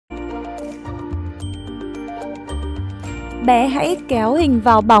Bé hãy kéo hình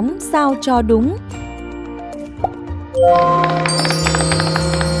vào bóng sao cho đúng.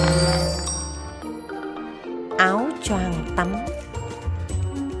 Áo choàng tắm.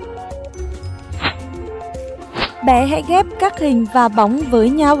 Bé hãy ghép các hình và bóng với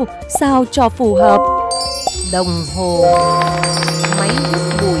nhau sao cho phù hợp. Đồng hồ. Máy hút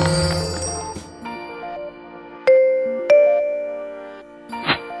bụi.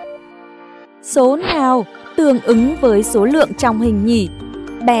 Số nào tương ứng với số lượng trong hình nhỉ?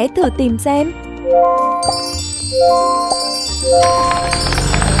 Bé thử tìm xem.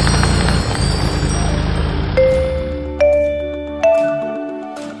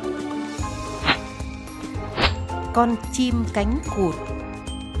 Con chim cánh cụt.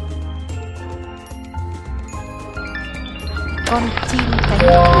 Con chim cánh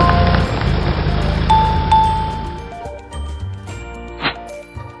cụt.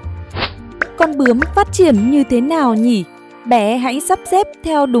 Con bướm phát triển như thế nào nhỉ? Bé hãy sắp xếp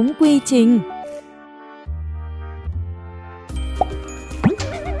theo đúng quy trình.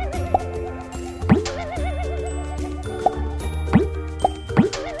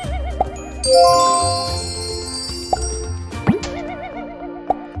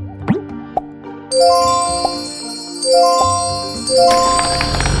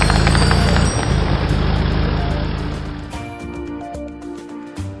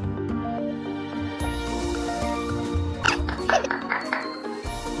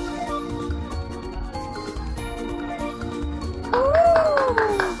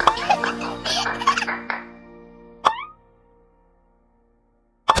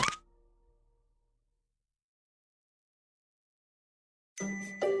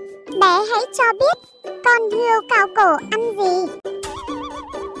 Bé hãy cho biết con hươu cao cổ ăn gì?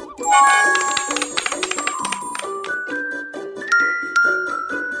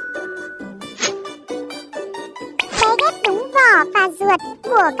 Bé ghép đúng vỏ và ruột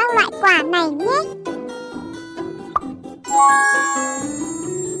của các loại quả này nhé.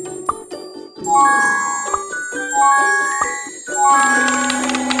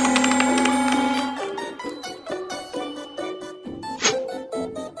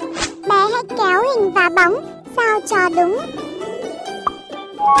 Bé hãy kéo hình và bóng sao cho đúng.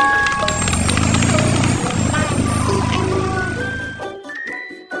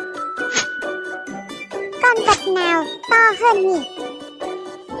 Con vật nào to hơn nhỉ?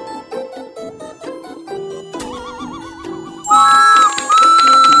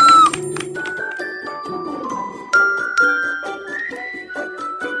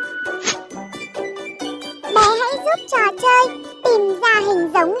 Bé hãy giúp trò chơi tìm ra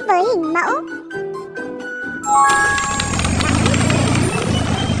hình giống với hình mẫu.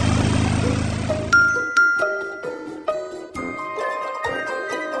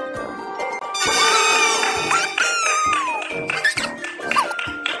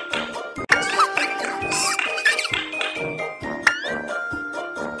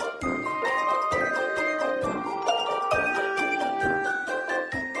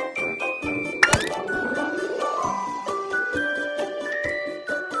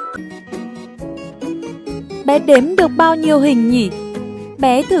 Bé đếm được bao nhiêu hình nhỉ?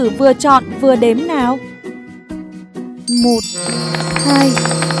 Bé thử vừa chọn vừa đếm nào. 1, 2.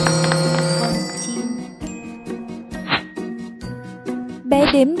 Con chim. Bé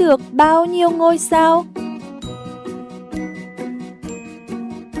đếm được bao nhiêu ngôi sao?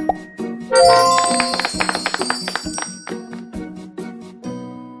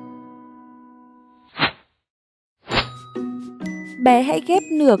 Bé hãy ghép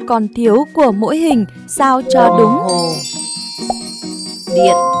nửa còn thiếu của mỗi hình sao cho đúng. Đồng hồ.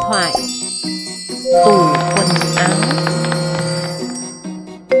 Điện thoại. Tủ quần áo.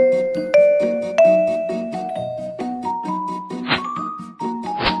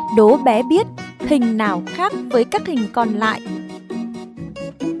 Đố bé biết hình nào khác với các hình còn lại.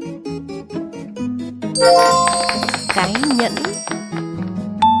 Cái nhẫn.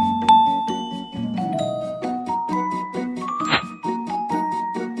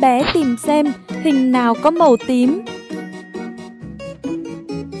 Bé tìm xem hình nào có màu tím.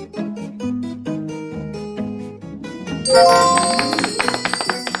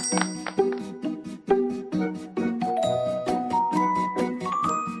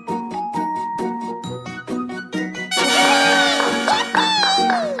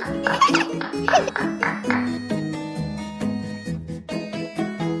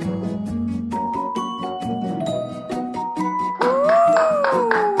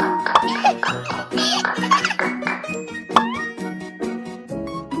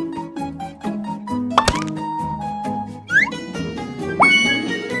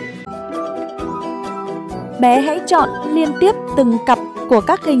 Bé hãy chọn liên tiếp từng cặp của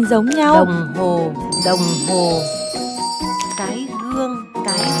các hình giống nhau. Đồng hồ, đồng hồ. Cái gương,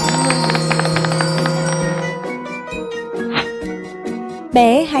 cái gương.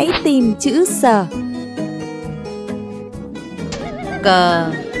 Bé hãy tìm chữ sờ.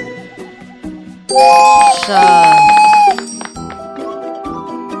 Cờ, sờ.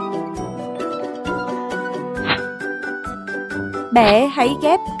 Bé hãy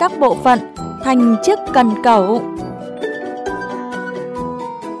ghép các bộ phận thành chiếc cần cẩu.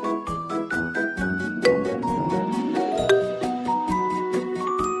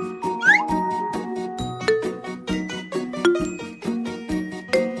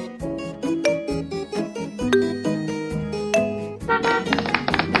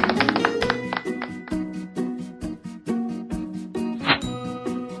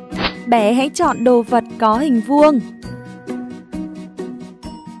 Bé hãy chọn đồ vật có hình vuông.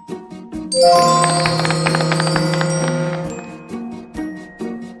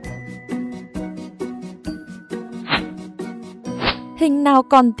 Hình nào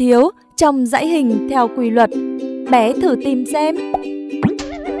còn thiếu trong dãy hình theo quy luật? Bé thử tìm xem.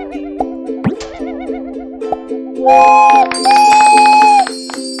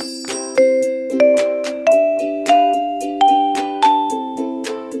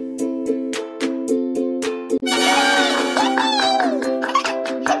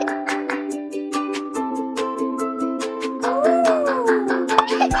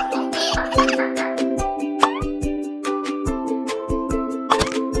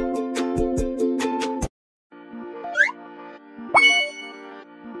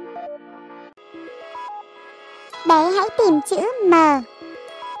 Bé hãy tìm chữ M.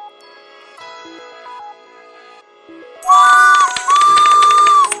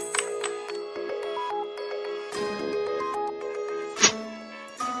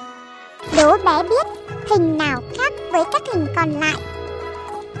 Đố bé biết hình nào khác với các hình còn lại.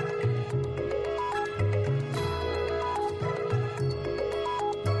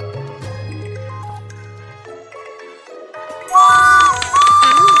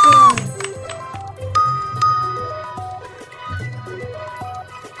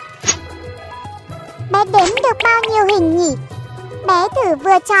 Bé đếm được bao nhiêu hình nhỉ? Bé thử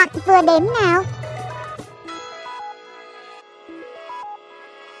vừa chọn vừa đếm nào.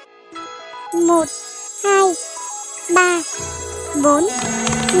 1, 2, 3, 4,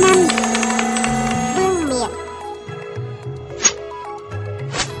 5. Vương miệng.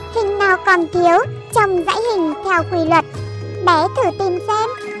 Hình nào còn thiếu trong dãy hình theo quy luật? Bé thử tìm xem.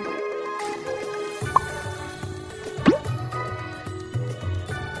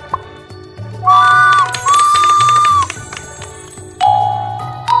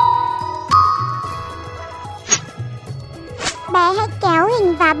 Bé hãy kéo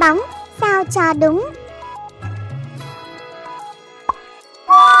hình và bóng sao cho đúng.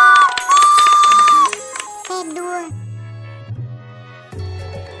 Xe đua.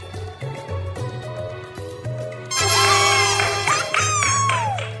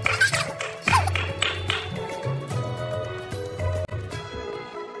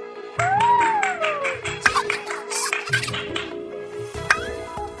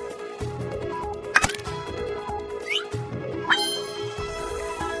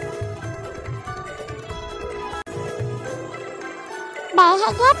 Bé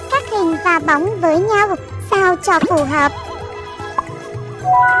hãy ghép các hình và bóng với nhau sao cho phù hợp.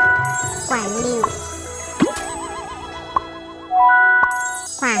 Quả lựu,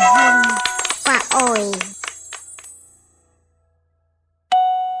 quả hồng, quả ổi.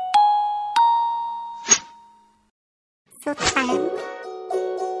 Số 8.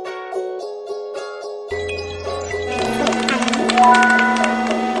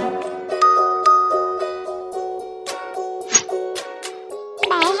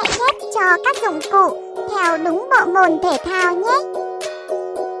 Bé hãy ghép cho các dụng cụ theo đúng bộ môn thể thao nhé.